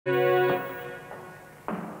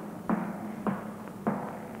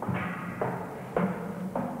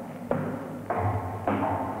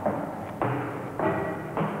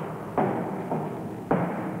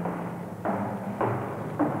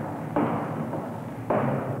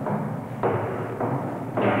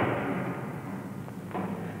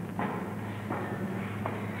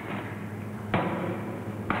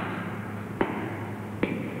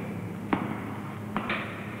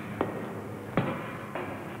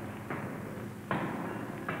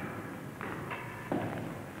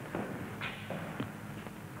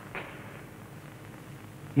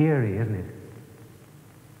eerie, isn't it?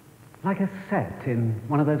 Like a set in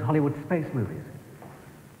one of those Hollywood space movies.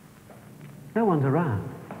 No one's around.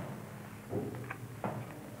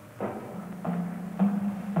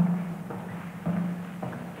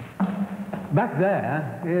 Back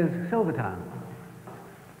there is Silvertown.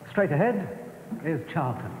 Straight ahead is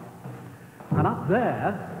Charlton. And up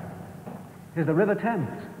there is the River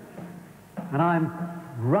Thames. And I'm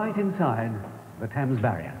right inside the Thames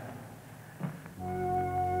barrier.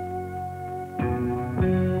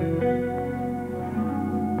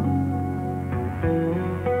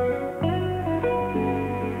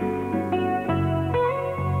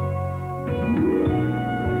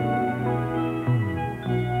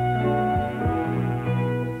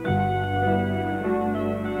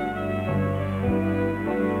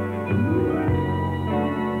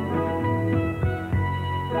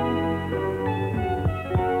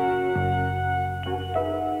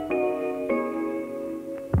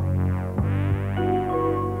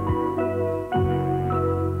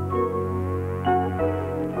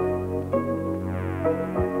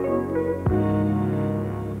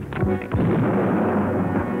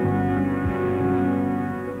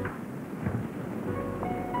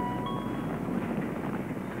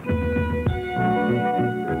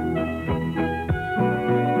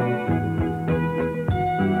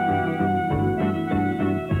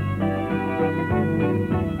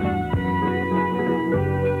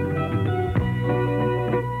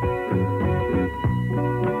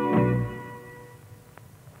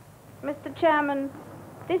 Chairman,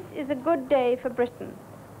 this is a good day for Britain.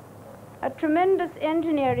 A tremendous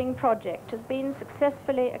engineering project has been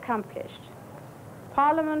successfully accomplished.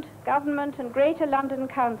 Parliament, Government and Greater London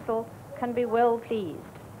Council can be well pleased.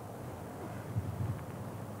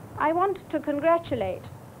 I want to congratulate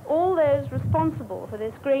all those responsible for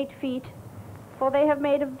this great feat, for they have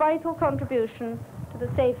made a vital contribution to the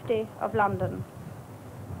safety of London.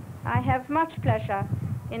 I have much pleasure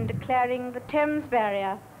in declaring the Thames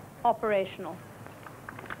barrier operational.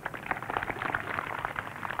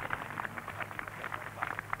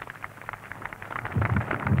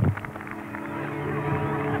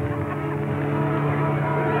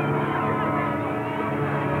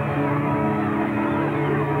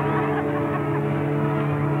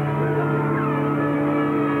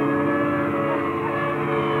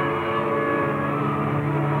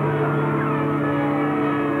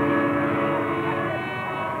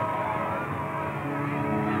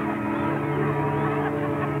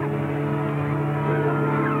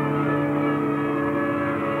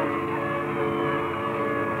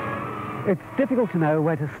 It's difficult to know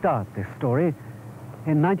where to start this story.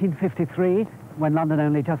 In 1953, when London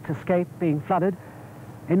only just escaped being flooded.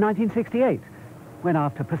 In 1968, when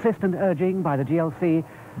after persistent urging by the GLC,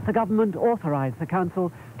 the government authorised the council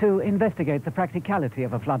to investigate the practicality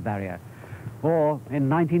of a flood barrier. Or in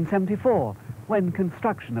 1974, when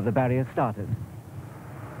construction of the barrier started.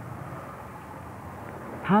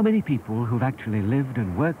 How many people who've actually lived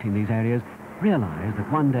and worked in these areas realise that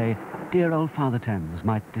one day dear old Father Thames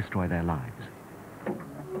might destroy their lives?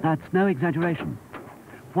 That's no exaggeration.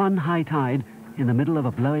 One high tide in the middle of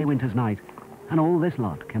a blowy winter's night, and all this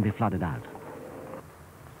lot can be flooded out.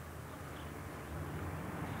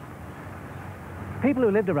 People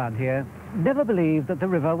who lived around here never believed that the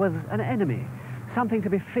river was an enemy, something to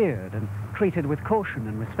be feared and treated with caution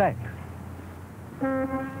and respect.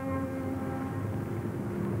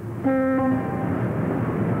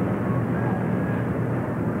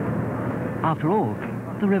 After all,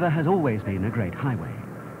 the river has always been a great highway.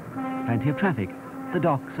 Plenty of traffic, the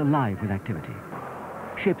docks alive with activity.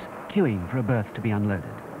 Ships queuing for a berth to be unloaded.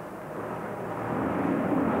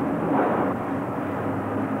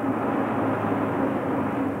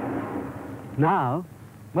 Now,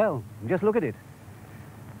 well, just look at it.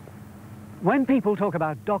 When people talk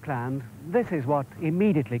about Dockland, this is what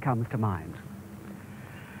immediately comes to mind.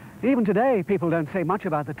 Even today, people don't say much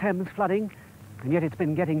about the Thames flooding, and yet it's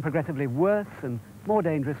been getting progressively worse and more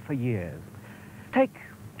dangerous for years. Take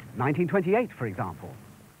 1928, for example.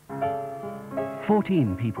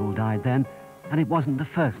 14 people died then, and it wasn't the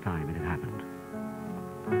first time it had happened.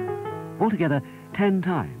 Altogether, 10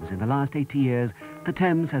 times in the last 80 years, the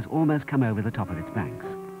Thames has almost come over the top of its banks.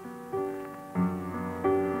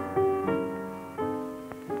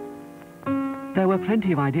 There were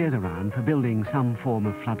plenty of ideas around for building some form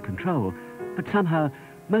of flood control, but somehow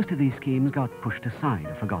most of these schemes got pushed aside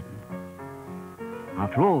or forgotten.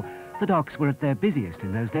 After all, the docks were at their busiest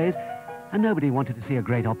in those days, and nobody wanted to see a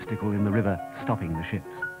great obstacle in the river stopping the ships.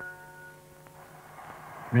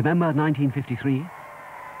 Remember 1953?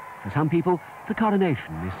 For some people, the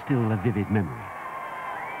coronation is still a vivid memory.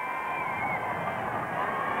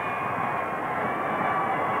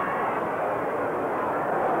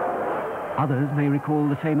 Others may recall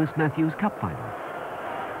the famous Matthews Cup final.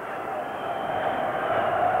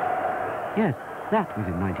 Yes, that was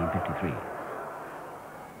in 1953.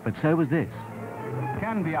 But so was this.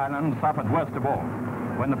 Canvey Island suffered worst of all.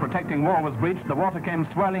 When the protecting wall was breached, the water came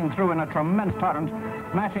swirling through in a tremendous torrent,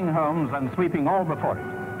 smashing homes and sweeping all before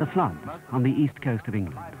it. The floods on the east coast of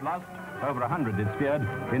England. Lives lost, over 100 it's feared,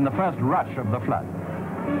 in the first rush of the flood.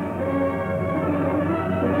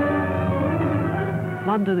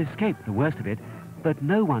 London escaped the worst of it, but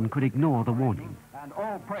no one could ignore the warning.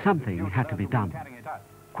 Something had to be done,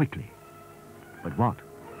 quickly. But what?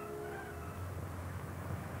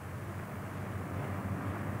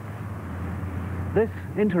 This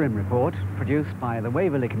interim report, produced by the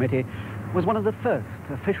Waverley Committee, was one of the first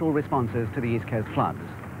official responses to the East Coast floods.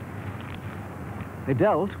 It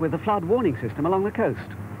dealt with the flood warning system along the coast.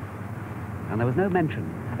 And there was no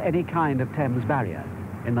mention of any kind of Thames barrier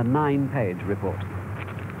in the 9-page report.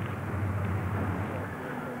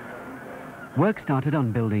 Work started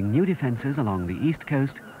on building new defences along the east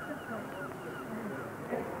coast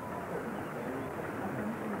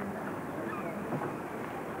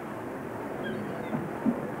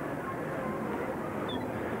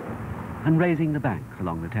and raising the banks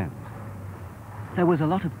along the Thames. There was a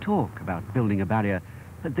lot of talk about building a barrier,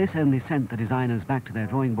 but this only sent the designers back to their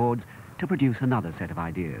drawing boards to produce another set of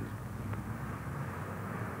ideas.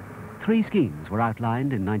 3 schemes were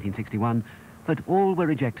outlined in 1961, but all were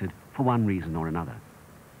rejected for one reason or another.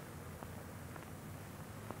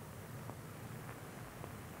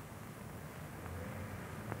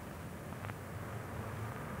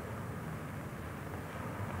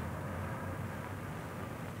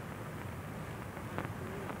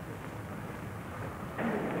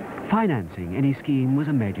 Financing any scheme was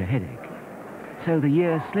a major headache, so the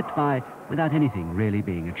years slipped by without anything really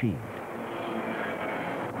being achieved.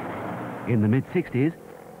 In the mid-60s,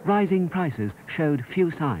 rising prices showed few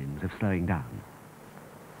signs of slowing down.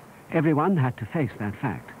 Everyone had to face that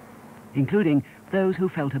fact, including those who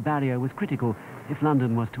felt a barrier was critical if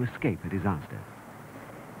London was to escape a disaster.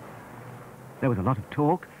 There was a lot of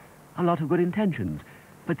talk, a lot of good intentions,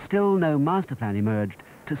 but still no master plan emerged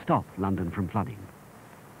to stop London from flooding.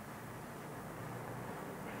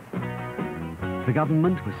 The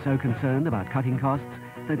government was so concerned about cutting costs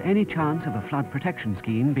that any chance of a flood protection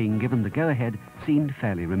scheme being given the go-ahead seemed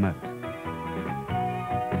fairly remote.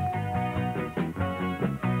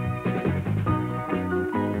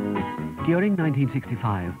 During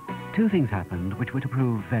 1965, 2 things happened which were to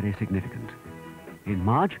prove very significant. In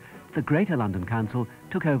March, the Greater London Council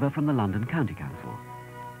took over from the London County Council.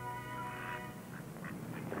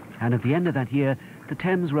 And at the end of that year, the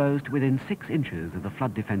Thames rose to within 6 inches of the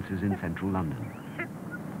flood defences in central London.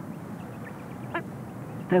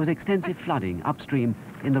 There was extensive flooding upstream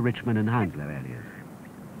in the Richmond and Hounslow areas.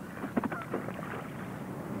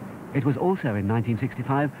 It was also in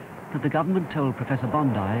 1965 that the government told Professor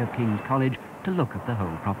Bondi of King's College to look at the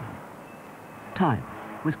whole problem. Time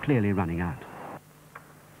was clearly running out.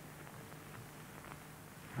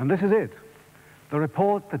 And this is it, the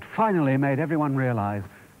report that finally made everyone realise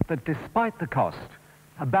that despite the cost,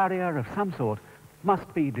 a barrier of some sort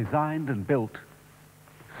must be designed and built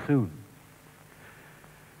soon.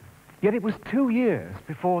 Yet it was 2 years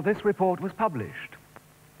before this report was published,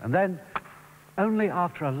 and then only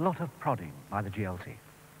after a lot of prodding by the GLC.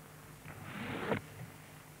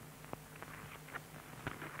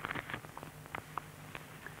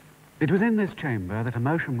 It was in this chamber that a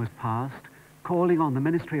motion was passed calling on the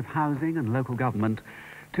Ministry of Housing and Local Government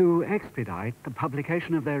to expedite the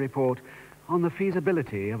publication of their report on the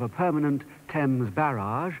feasibility of a permanent Thames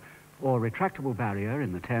barrage or retractable barrier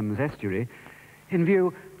in the Thames estuary in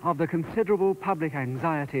view of the considerable public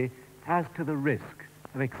anxiety as to the risk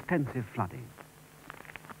of extensive flooding.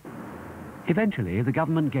 Eventually, the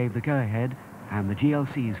government gave the go-ahead, and the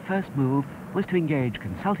GLC's first move was to engage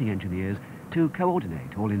consulting engineers to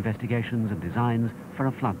coordinate all investigations and designs for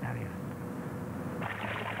a flood barrier.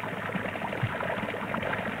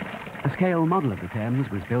 A scale model of the Thames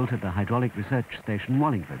was built at the Hydraulic Research Station,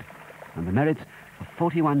 Wallingford, and the merits of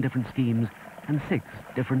 41 different schemes and 6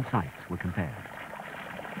 different sites were compared.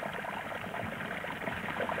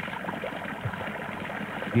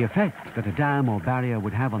 The effect that a dam or barrier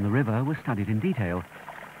would have on the river was studied in detail,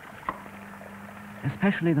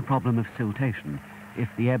 especially the problem of siltation if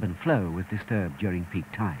the ebb and flow was disturbed during peak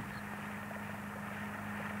tides.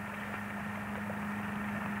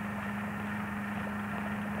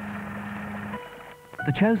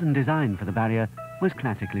 The chosen design for the barrier was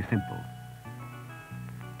classically simple.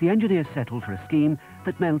 The engineers settled for a scheme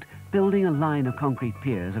that meant building a line of concrete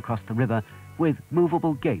piers across the river with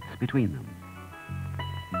movable gates between them.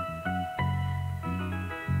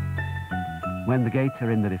 when the gates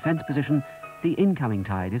are in the defence position, the incoming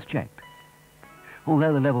tide is checked.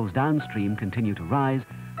 Although the levels downstream continue to rise,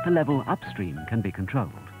 the level upstream can be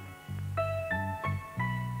controlled.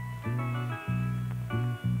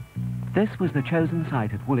 This was the chosen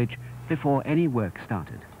site at Woolwich before any work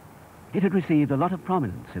started. It had received a lot of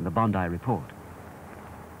prominence in the Bondi report.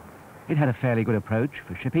 It had a fairly good approach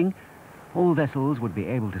for shipping. All vessels would be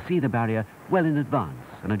able to see the barrier well in advance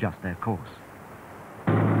and adjust their course.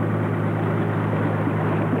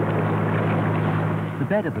 The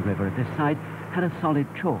bed of the river at this site had a solid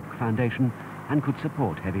chalk foundation and could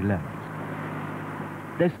support heavy loads.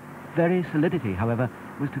 This very solidity, however,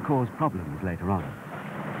 was to cause problems later on.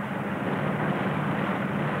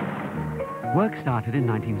 Work started in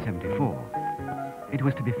 1974. It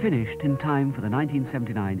was to be finished in time for the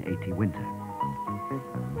 1979-80 winter.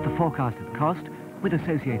 The forecasted cost, with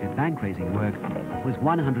associated bank-raising work, was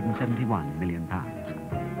 £171 million.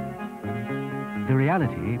 The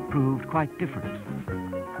reality proved quite different.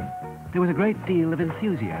 There was a great deal of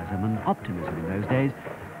enthusiasm and optimism in those days,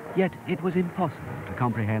 yet it was impossible to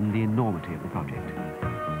comprehend the enormity of the project.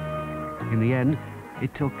 In the end,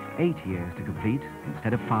 it took 8 years to complete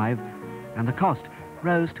instead of 5, and the cost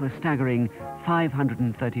rose to a staggering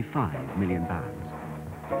 £535 million.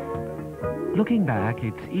 Looking back,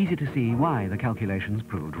 it's easy to see why the calculations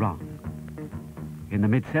proved wrong. In the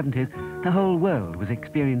mid-70s, the whole world was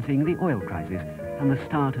experiencing the oil crisis and the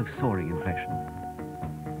start of soaring inflation.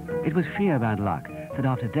 It was sheer bad luck that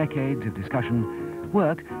after decades of discussion,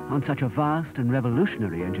 work on such a vast and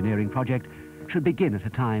revolutionary engineering project should begin at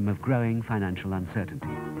a time of growing financial uncertainty.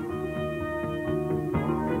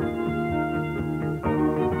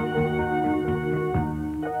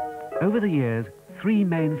 Over the years, 3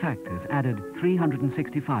 main factors added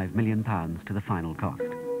 £365 million to the final cost: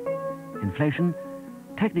 inflation,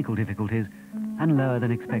 technical difficulties, and lower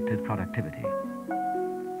than expected productivity.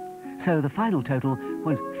 So the final total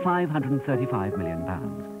was £535 million.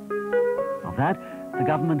 Of that, the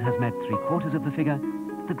government has met 3/4 of the figure,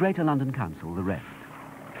 the Greater London Council the rest.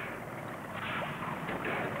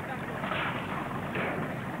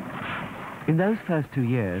 In those first 2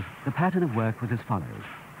 years, the pattern of work was as follows.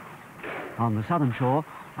 On the southern shore,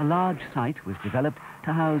 a large site was developed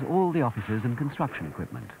to house all the offices and construction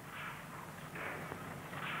equipment.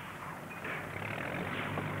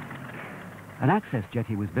 An access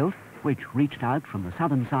jetty was built, which reached out from the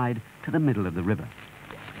southern side to the middle of the river.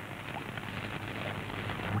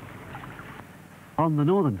 On the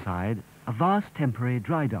northern side, a vast temporary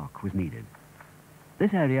dry dock was needed.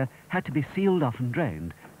 This area had to be sealed off and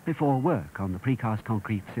drained before work on the precast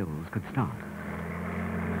concrete sills could start.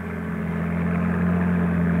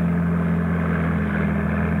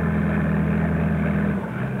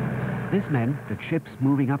 This meant that ships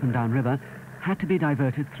moving up and down river had to be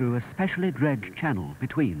diverted through a specially dredged channel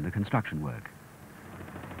between the construction work.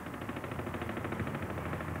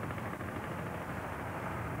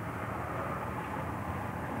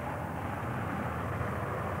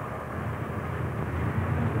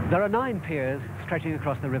 There are 9 piers stretching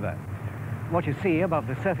across the river. What you see above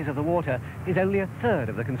the surface of the water is only a third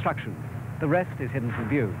of the construction. The rest is hidden from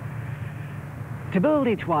view. To build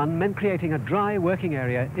each one meant creating a dry working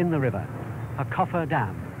area in the river, a coffer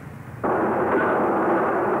dam.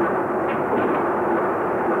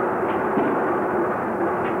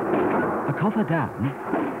 A coffer dam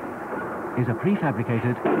is a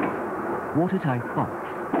prefabricated, watertight box.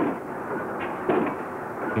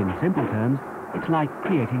 In simple terms, it's like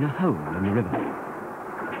creating a hole in the river.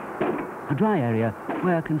 A dry area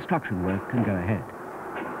where construction work can go ahead.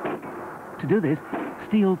 To do this,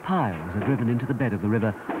 steel piles are driven into the bed of the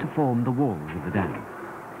river to form the walls of the dam.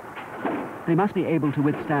 They must be able to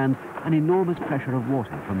withstand an enormous pressure of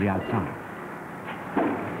water from the outside.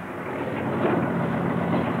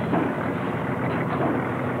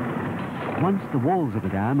 Once the walls of the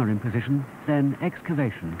dam are in position, then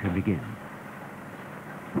excavation can begin.